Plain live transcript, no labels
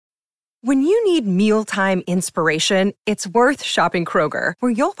When you need mealtime inspiration, it's worth shopping Kroger,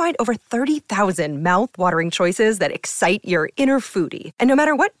 where you'll find over 30,000 mouth-watering choices that excite your inner foodie. And no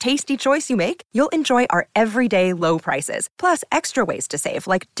matter what tasty choice you make, you'll enjoy our everyday low prices, plus extra ways to save,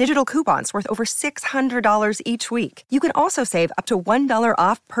 like digital coupons worth over $600 each week. You can also save up to $1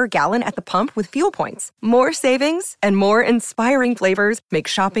 off per gallon at the pump with fuel points. More savings and more inspiring flavors make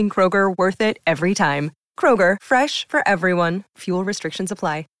shopping Kroger worth it every time. Kroger, fresh for everyone. Fuel restrictions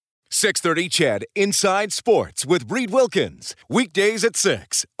apply. 630 CHED Inside Sports with Reed Wilkins. Weekdays at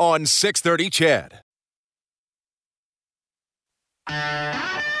 6 on 630 CHED.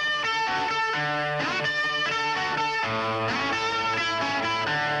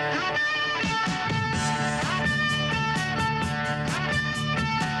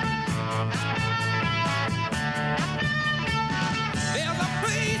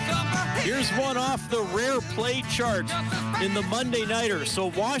 Here's one off the rare play chart in the Monday Nighter. So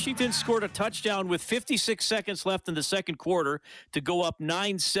Washington scored a touchdown with 56 seconds left in the second quarter to go up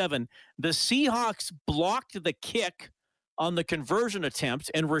 9-7. The Seahawks blocked the kick on the conversion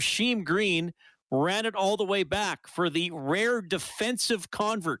attempt, and Rasheem Green ran it all the way back for the rare defensive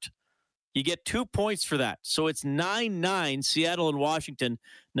convert. You get 2 points for that. So it's 9-9, Seattle and Washington,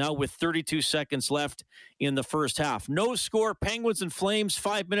 now with 32 seconds left in the first half. No score, Penguins and Flames,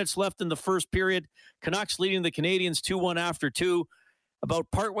 5 minutes left in the first period. Canucks leading the Canadians 2-1 after 2.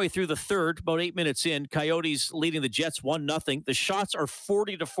 About partway through the third, about 8 minutes in, Coyotes leading the Jets 1-0. The shots are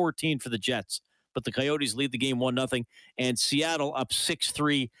 40-14 for the Jets, but the Coyotes lead the game 1-0. And Seattle up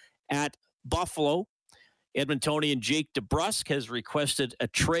 6-3 at Buffalo. Edmontonian Jake DeBrusk has requested a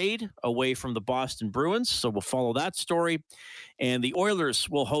trade away from the Boston Bruins, so we'll follow that story. And the Oilers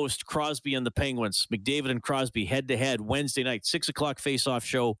will host Crosby and the Penguins. McDavid and Crosby head-to-head Wednesday night, 6 o'clock face-off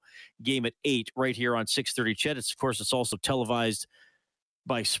show, game at 8, right here on 630 CHED. Of course, it's also televised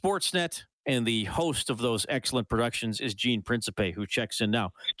by Sportsnet, and the host of those excellent productions is Gene Principe, who checks in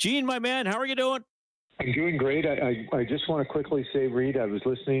now. Gene, my man, how are you doing? I'm doing great. I just want to quickly say, Reed, I was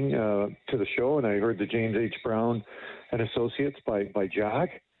listening to the show, and I heard the James H. Brown and Associates by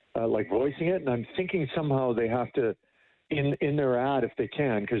Jack, voicing it, and I'm thinking somehow they have to, in their ad, if they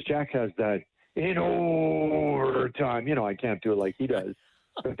can, because Jack has that in overtime. You know, I can't do it like he does,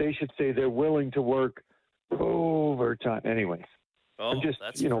 but they should say they're willing to work overtime. Anyways. Oh,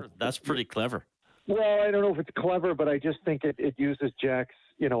 that's pretty clever. Well, I don't know if it's clever, but I just think it uses Jack's,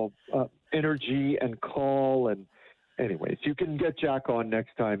 energy and call. And anyways, you can get Jack on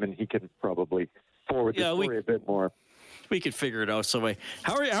next time, and he can probably forward the story a bit more. We could figure it out some way.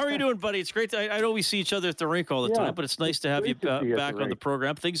 How are you doing, buddy? It's great. I know we see each other at the rink all the time, but it's nice to have you back on the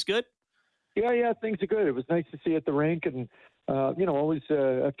program. Things good? Yeah, things are good. It was nice to see you at the rink, and always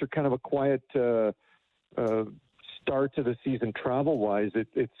after kind of a quiet start to the season travel-wise,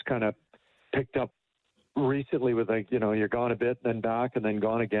 it's kind of picked up recently with you're gone a bit, then back, and then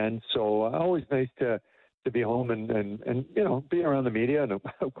gone again. So always nice to be home and be around the media, and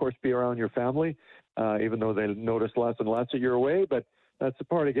of course be around your family, even though they notice less and less that you're away. But that's the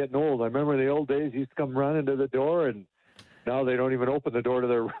part of getting old. I remember in the old days, you used to come running to the door, and now they don't even open the door to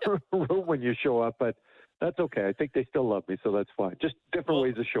their room when you show up. But that's okay. I think they still love me, so that's fine. Just different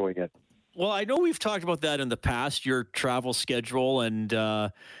ways of showing it. Well, I know we've talked about that in the past, your travel schedule and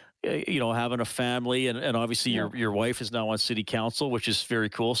having a family, and obviously your wife is now on city council, which is very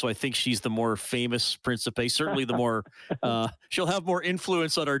cool. So I think she's the more famous Principe, certainly the more, she'll have more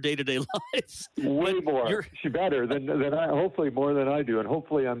influence on our day-to-day lives. Way more. She's better than I, hopefully more than I do. And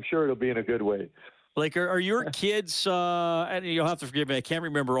hopefully I'm sure it'll be in a good way. Like, are your kids, and you'll have to forgive me, I can't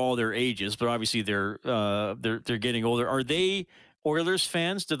remember all their ages, but obviously they're getting older. Are they Oilers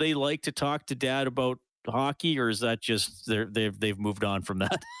fans? Do they like to talk to Dad about hockey, or is that just they've moved on from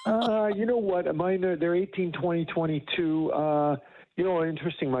that? You know what? Mine, they're 18, 20, 22.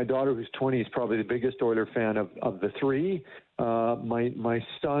 Interesting. My daughter, who's 20, is probably the biggest Oiler fan of the three. My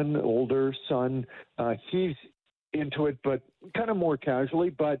son, older son, he's into it, but kind of more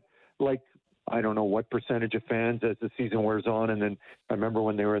casually. But I don't know what percentage of fans as the season wears on. And then I remember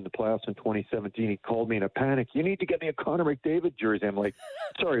when they were in the playoffs in 2017, he called me in a panic. You need to get me a Connor McDavid jersey. I'm like,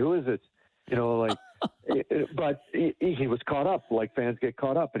 sorry, who is this? But he was caught up, like fans get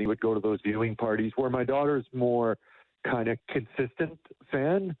caught up, and he would go to those viewing parties, where my daughter's more kind of consistent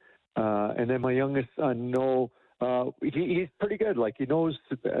fan. And then my youngest son, he's pretty good. Like, he knows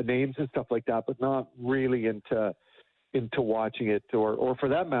names and stuff like that, but not really into watching it, or for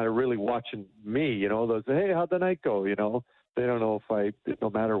that matter, really watching me, those, hey, how'd the night go? They don't know no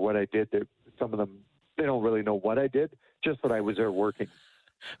matter what I did, some of them, they don't really know what I did, just that I was there working.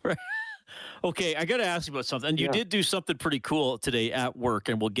 Right. Okay, I got to ask you about something. And you did do something pretty cool today at work,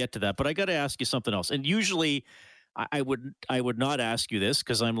 and we'll get to that. But I got to ask you something else. And usually, I would not ask you this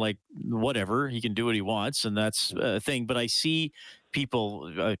because I'm like, whatever, he can do what he wants, and that's a thing. But I see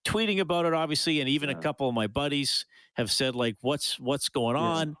people tweeting about it, obviously, and even a couple of my buddies have said, like, what's going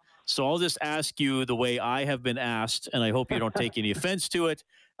on? So I'll just ask you the way I have been asked, and I hope you don't take any offense to it.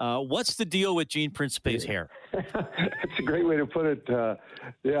 What's the deal with Gene Principe's hair? That's a great way to put it.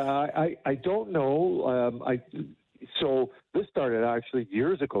 I don't know. So this started actually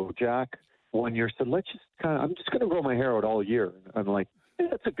years ago. Jack, 1 year, said, I'm just going to grow my hair out all year. I'm like,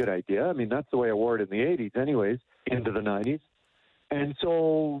 that's a good idea. I mean, that's the way I wore it in the 80s anyways, into the 90s. And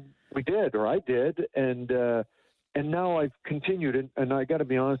so we did, or I did. And now I've continued, and I got to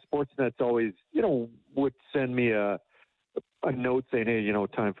be honest, Sportsnet's always, would send me a note saying, hey,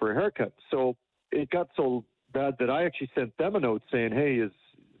 time for a haircut. So it got so bad that I actually sent them a note saying, hey, is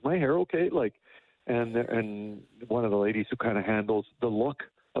my hair okay? And one of the ladies who kind of handles the look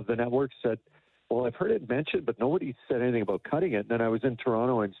of the network said, well, I've heard it mentioned, but nobody said anything about cutting it. And then I was in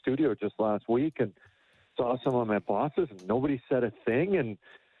Toronto in studio just last week and saw some of my bosses, and nobody said a thing. And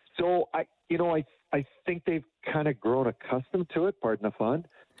so I think they've kind of grown accustomed to it, pardon the fun.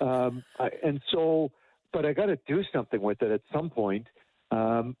 But I got to do something with it at some point.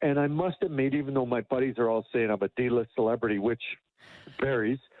 And I must admit, even though my buddies are all saying I'm a D-list celebrity, which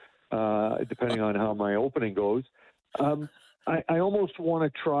varies depending on how my opening goes, I almost want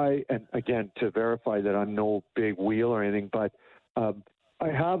to try, and again, to verify that I'm no big wheel or anything, but I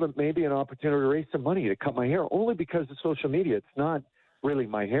have maybe an opportunity to raise some money to cut my hair, only because of social media. It's not really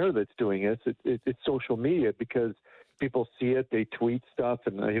my hair that's doing it. It's social media, because people see it, they tweet stuff,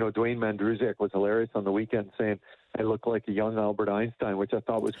 and Dwayne Mandrusiak was hilarious on the weekend saying I look like a young Albert Einstein, which I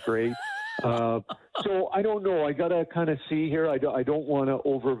thought was great. So I don't know. I got to kind of see here. I don't want to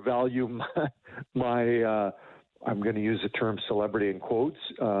overvalue my I'm going to use the term celebrity in quotes.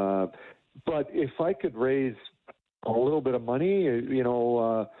 But if I could raise a little bit of money,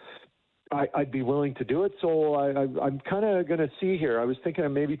 I'd be willing to do it. So I'm kind of going to see here. I was thinking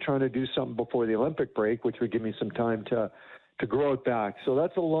of maybe trying to do something before the Olympic break, which would give me some time to grow it back. So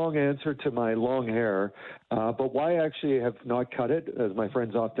that's a long answer to my long hair. But why I actually have not cut it, as my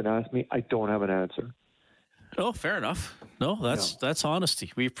friends often ask me, I don't have an answer. Oh, fair enough. No, that's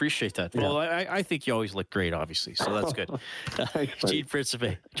honesty. We appreciate that. Yeah. Well, I think you always look great, obviously, so that's good. Thanks, Gene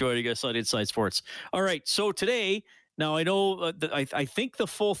Principe joining us on Inside Sports. All right, so today, now I know I think the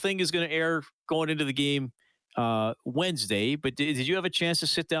full thing is going to air going into the game Wednesday, but did you have a chance to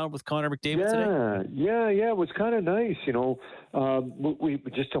sit down with Connor McDavid today? Yeah, it was kind of nice. We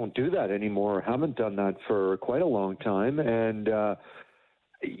just don't do that anymore. Haven't done that for quite a long time, and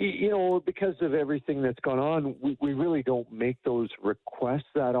because of everything that's gone on, we really don't make those requests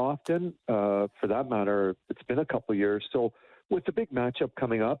that often. For that matter, it's been a couple of years. So with the big matchup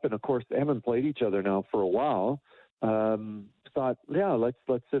coming up, and of course they haven't played each other now for a while, thought,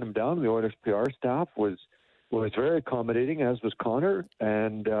 let's sit them down. The Oilers PR staff was very accommodating, as was Connor,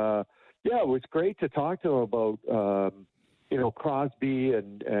 and it was great to talk to him about Crosby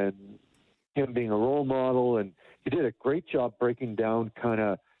and him being a role model, and he did a great job breaking down kind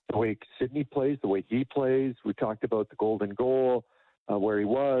of the way Sidney plays, the way he plays. We talked about the golden goal, where he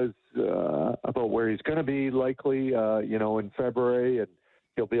was, about where he's going to be likely, in February, and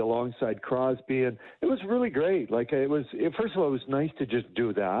he'll be alongside Crosby. And it was really great. First of all, it was nice to just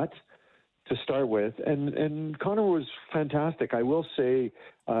do that to start with. And Connor was fantastic. I will say,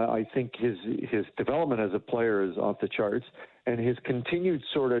 I think his development as a player is off the charts, and his continued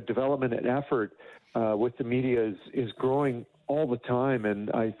sort of development and effort with the media is growing all the time. And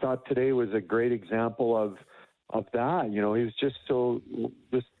I thought today was a great example of that. He was just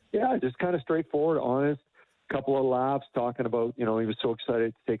just kind of straightforward, honest, couple of laughs talking about, he was so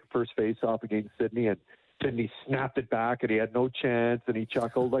excited to take a first face off against Sidney, and Sidney snapped it back and he had no chance, and he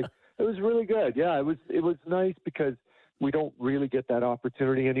chuckled. It was really good. Yeah, it was nice, because we don't really get that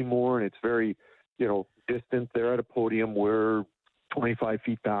opportunity anymore, and it's very, distant. They're at a podium. We're 25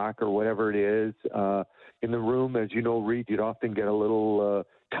 feet back or whatever it is. In the room, as you know, Reed, you'd often get a little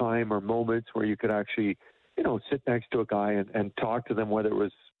time or moments where you could actually, sit next to a guy and talk to them, whether it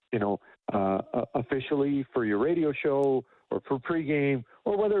was, officially for your radio show or for pregame,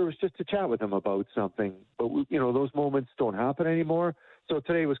 or whether it was just to chat with them about something. But, those moments don't happen anymore. So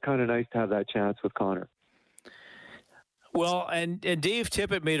today was kind of nice to have that chance with Connor. Well, and Dave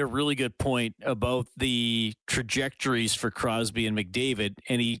Tippett made a really good point about the trajectories for Crosby and McDavid,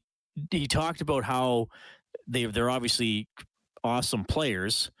 and he talked about how they're obviously awesome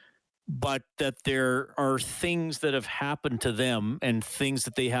players, but that there are things that have happened to them and things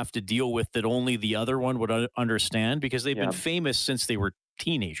that they have to deal with that only the other one would understand, because they've been famous since they were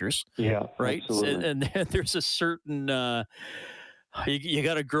teenagers. Yeah, right. Absolutely. And there's a certain you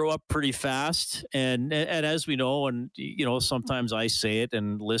got to grow up pretty fast, and as we know, and sometimes I say it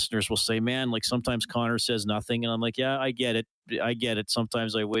and listeners will say, man, like sometimes Connor says nothing, and I'm like, yeah, I get it.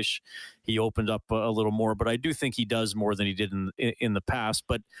 Sometimes I wish he opened up a little more, but I do think he does more than he did in the past.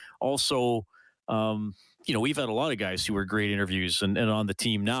 But also, we've had a lot of guys who are great interviews and on the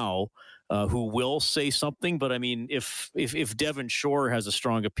team now who will say something. But I mean, if Devon Shore has a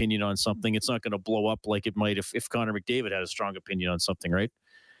strong opinion on something, it's not going to blow up like it might if Connor McDavid had a strong opinion on something, right?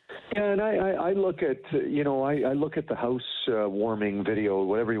 Yeah, and I look at I look at the house warming video,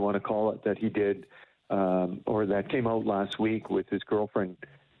 whatever you want to call it, that he did, or that came out last week with his girlfriend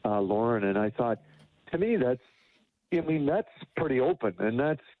Lauren, and I thought, to me, that's pretty open, and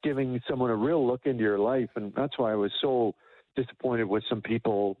that's giving someone a real look into your life, and that's why I was so disappointed with some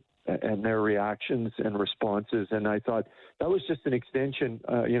people and their reactions and responses. And I thought that was just an extension.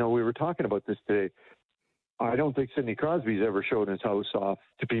 We were talking about this today. I don't think Sidney Crosby's ever showed his house off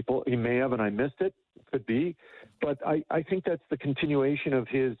to people. He may have, and I missed it. Could be. But I think that's the continuation of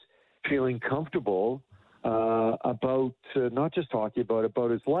his feeling comfortable about not just hockey, but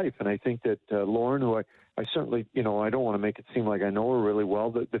about his life. And I think that Lauren, who I certainly, I don't want to make it seem like I know her really well.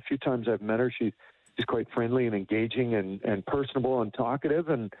 The few times I've met her, she's quite friendly and engaging and personable and talkative.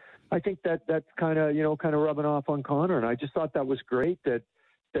 And I think that's kind of rubbing off on Connor. And I just thought that was great that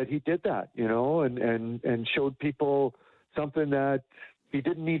he did that, and showed people something that he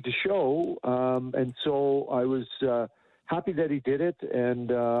didn't need to show. And so I was happy that he did it.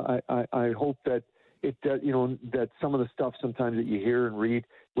 And I hope that that some of the stuff sometimes that you hear and read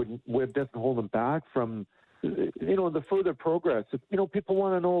doesn't hold him back from, the further progress. People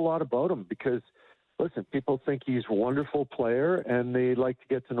want to know a lot about him because, listen, people think he's a wonderful player and they like to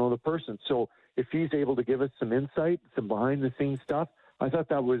get to know the person. So if he's able to give us some insight, some behind-the-scenes stuff, I thought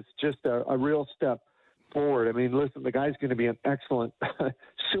that was just a real step forward. I mean, listen, the guy's going to be an excellent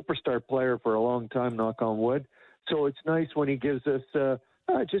superstar player for a long time, knock on wood. So it's nice when he gives us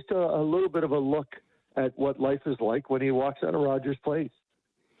just a little bit of a look at what life is like when he walks out of Rogers Place.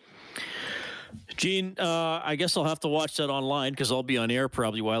 Gene, I guess I'll have to watch that online because I'll be on air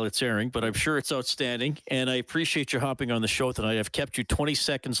probably while it's airing, but I'm sure it's outstanding. And I appreciate you hopping on the show tonight. I've kept you 20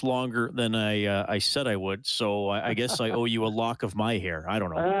 seconds longer than I said I would. So I guess I owe you a lock of my hair. I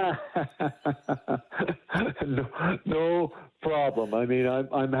don't know. No problem. I mean,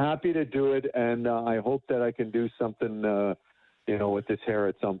 I'm happy to do it. And I hope that I can do something, with this hair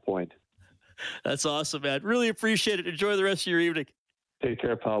at some point. That's awesome, man. Really appreciate it. Enjoy the rest of your evening. Take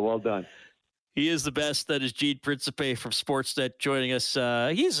care, pal. Well done. He is the best. That is Gene Principe from Sportsnet joining us.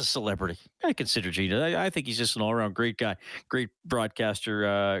 He's a celebrity. I consider Gene. I think he's just an all-around great guy, great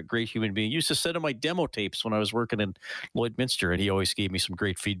broadcaster, great human being. Used to send him my demo tapes when I was working in Lloydminster, and he always gave me some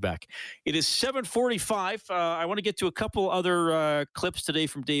great feedback. It is 7:45. I want to get to a couple other clips today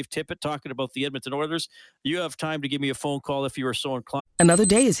from Dave Tippett talking about the Edmonton Oilers. You have time to give me a phone call if you are so inclined. Another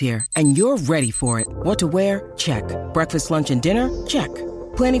day is here, and you're ready for it. What to wear? Check. Breakfast, lunch, and dinner? Check.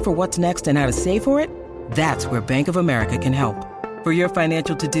 Planning for what's next and how to save for it? That's where Bank of America can help. For your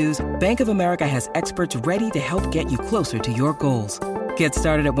financial to-dos, Bank of America has experts ready to help get you closer to your goals. Get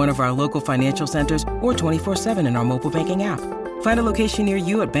started at one of our local financial centers or 24/7 in our mobile banking app. Find a location near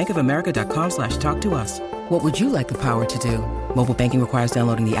you at bankofamerica.com/talktous. What would you like the power to do? Mobile banking requires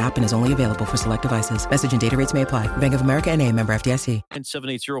downloading the app and is only available for select devices. Message and data rates may apply. Bank of America NA, member FDIC.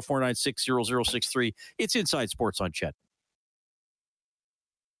 780-496-0063. It's Inside Sports on Chet.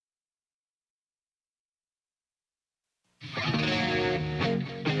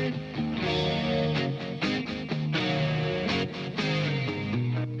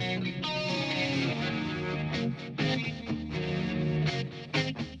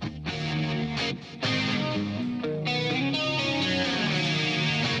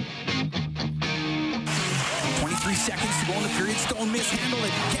 Seconds to go in the period. Stone mishandled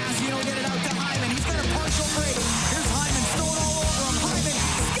it. Cassiano get it out to Hyman. He's got a partial break. Here's Hyman. Stone all over him. Hyman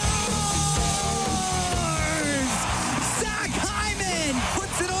scores! Zach Hyman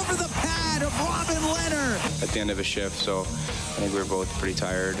puts it over the pad of Robin Leonard. At the end of a shift, so I think we were both pretty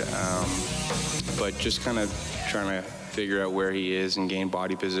tired. But just kind of trying to figure out where he is and gain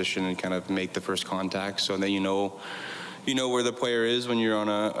body position and kind of make the first contact. So then you know where the player is when you're on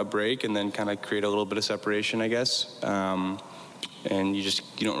a break, and then kind of create a little bit of separation, I guess. And you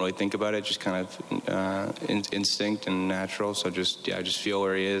don't really think about it, just kind of instinct and natural. So just feel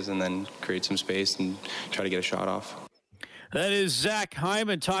where he is and then create some space and try to get a shot off. That is Zach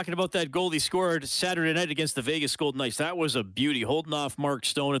Hyman talking about that goal he scored Saturday night against the Vegas Golden Knights. That was a beauty, holding off Mark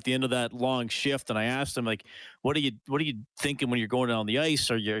Stone at the end of that long shift. And I asked him, like, what are you thinking when you're going down the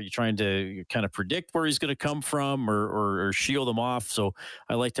ice? Are you trying to kind of predict where he's going to come from or shield him off? So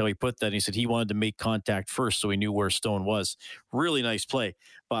I liked how he put that. And he said he wanted to make contact first so he knew where Stone was. Really nice play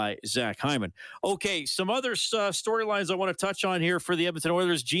by Zach Hyman. Okay, some other storylines I want to touch on here for the Edmonton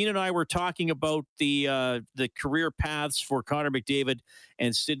Oilers. Gene and I were talking about the career paths for Connor McDavid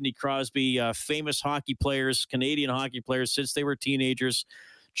and Sidney Crosby, famous hockey players, Canadian hockey players since they were teenagers,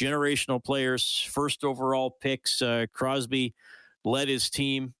 generational players, first overall picks. Crosby led his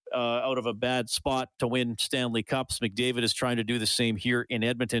team out of a bad spot to win Stanley Cups. McDavid is trying to do the same here in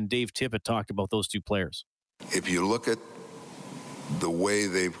Edmonton. Dave Tippett talked about those two players. If you look at the way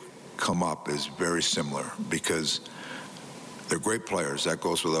they've come up is very similar because they're great players. That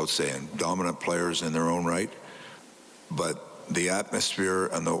goes without saying. Dominant players in their own right. But the atmosphere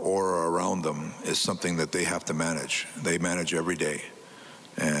and the aura around them is something that they have to manage. They manage every day.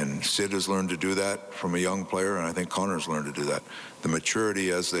 And Sid has learned to do that from a young player, and I think Connor's learned to do that. The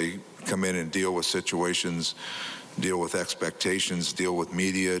maturity as they come in and deal with situations, deal with expectations, deal with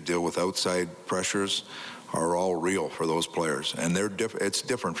media, deal with outside pressures are all real for those players. And it's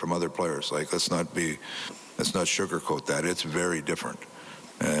different from other players. Like, let's not sugarcoat that. It's very different.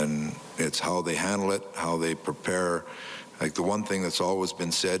 And it's how they handle it, how they prepare. Like, the one thing that's always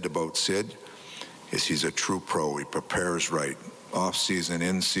been said about Sid is he's a true pro. He prepares right. Off-season,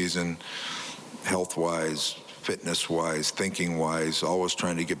 in-season, health-wise, fitness-wise, thinking-wise, always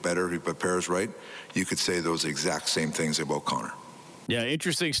trying to get better. He prepares right. You could say those exact same things about Connor. Yeah,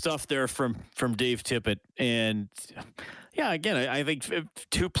 interesting stuff there from Dave Tippett. And, yeah, again, I think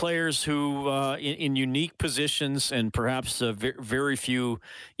two players who in unique positions and perhaps very few,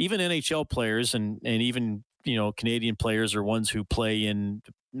 even NHL players and even, Canadian players are ones who play in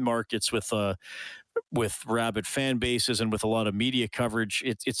markets with rabid fan bases and with a lot of media coverage.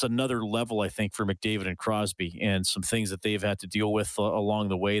 It's another level, I think, for McDavid and Crosby and some things that they've had to deal with along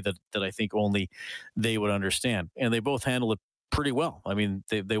the way that I think only they would understand. And they both handle it pretty well. I mean,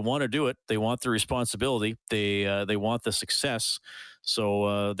 they want to do it. They want the responsibility. They want the success.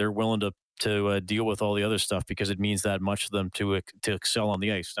 So they're willing to deal with all the other stuff because it means that much to them to excel on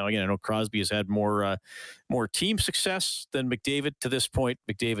the ice. Now, again, I know Crosby has had more team success than McDavid to this point.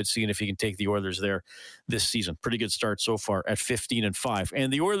 McDavid seeing if he can take the Oilers there this season. Pretty good start so far at 15-5.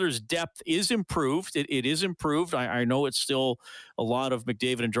 And the Oilers' depth is improved. It is improved. I know it's still a lot of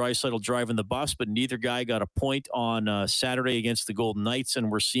McDavid and Draisaitl driving the bus, but neither guy got a point on Saturday against the Golden Knights,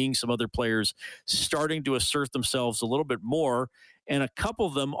 and we're seeing some other players starting to assert themselves a little bit more, and a couple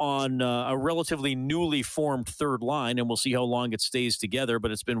of them on a relatively newly formed third line, and we'll see how long it stays together.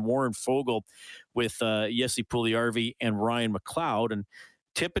 But it's been Warren Foegele with Jesse Puljujarvi and Ryan McLeod. And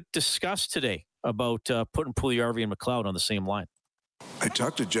Tippett discussed today about putting Puljujarvi and McLeod on the same line. I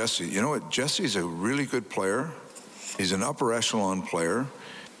talked to Jesse. You know what? Jesse's a really good player. He's an upper echelon player.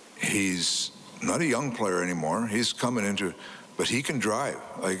 He's not a young player anymore. He's coming into... But he can drive.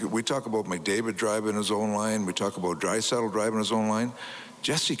 Like, we talk about McDavid driving his own line. We talk about Draisaitl driving his own line.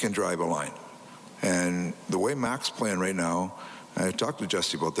 Jesse can drive a line. And the way Mac's playing right now, I talked to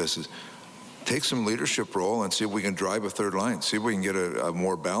Jesse about this, is take some leadership role and see if we can drive a third line, see if we can get a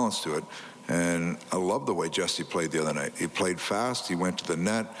more balance to it. And I love the way Jesse played the other night. He played fast. He went to the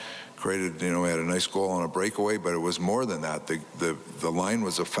net, created, he had a nice goal on a breakaway, but it was more than that. The line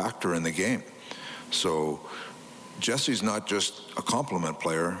was a factor in the game. So Jesse's not just a complement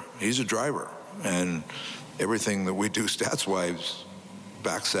player, he's a driver. And everything that we do stats-wise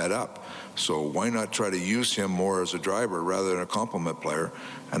backs that up. So why not try to use him more as a driver rather than a complement player?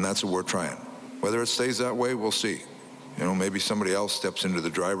 And that's what we're trying. Whether it stays that way, we'll see. Maybe somebody else steps into the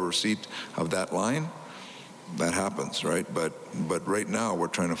driver's seat of that line. That happens, right? But right now, we're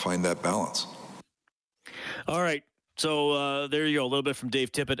trying to find that balance. All right. So there you go, a little bit from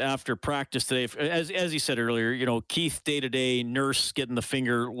Dave Tippett after practice today. As he said earlier, Keith day-to-day, Nurse getting the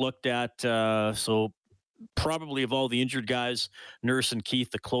finger looked at. So probably of all the injured guys, Nurse and Keith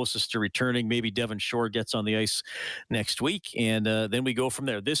the closest to returning. Maybe Devon Shore gets on the ice next week, and then we go from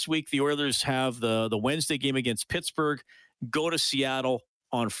there. This week, the Oilers have the Wednesday game against Pittsburgh, go to Seattle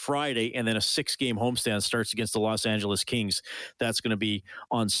on Friday, and then a 6-game homestand starts against the Los Angeles Kings. That's going to be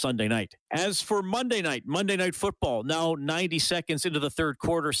on Sunday night. As for Monday Night Football, now 90 seconds into the third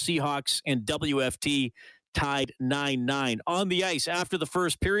quarter, Seahawks and WFT tied 9-9. On the ice after the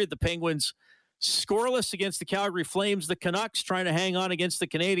first period, the Penguins scoreless against the Calgary Flames. The Canucks trying to hang on against the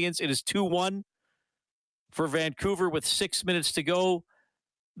Canadiens. It is 2-1 for Vancouver with 6 minutes to go.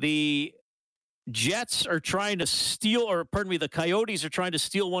 The Jets are trying to steal, or pardon me, the Coyotes are trying to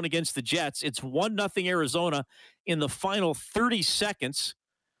steal one against the Jets. It's 1-0 Arizona in the final 30 seconds.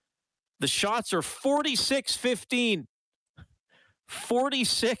 The shots are 46-15.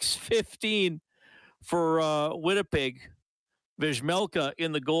 46-15 for Winnipeg. Vejmelka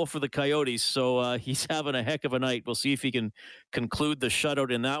in the goal for the Coyotes, so he's having a heck of a night. We'll see if he can conclude the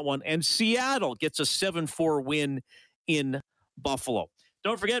shutout in that one. And Seattle gets a 7-4 win in Buffalo.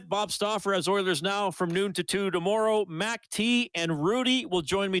 Don't forget, Bob Stauffer has Oilers Now from noon to 2 tomorrow. Mac T and Rudy will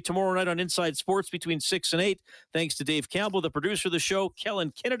join me tomorrow night on Inside Sports between 6 and 8. Thanks to Dave Campbell, the producer of the show.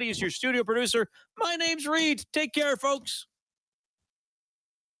 Kellen Kennedy is your studio producer. My name's Reed. Take care, folks.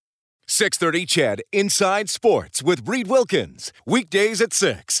 6:30 CHED Inside Sports with Reed Wilkins. Weekdays at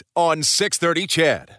 6 on 6:30 CHED.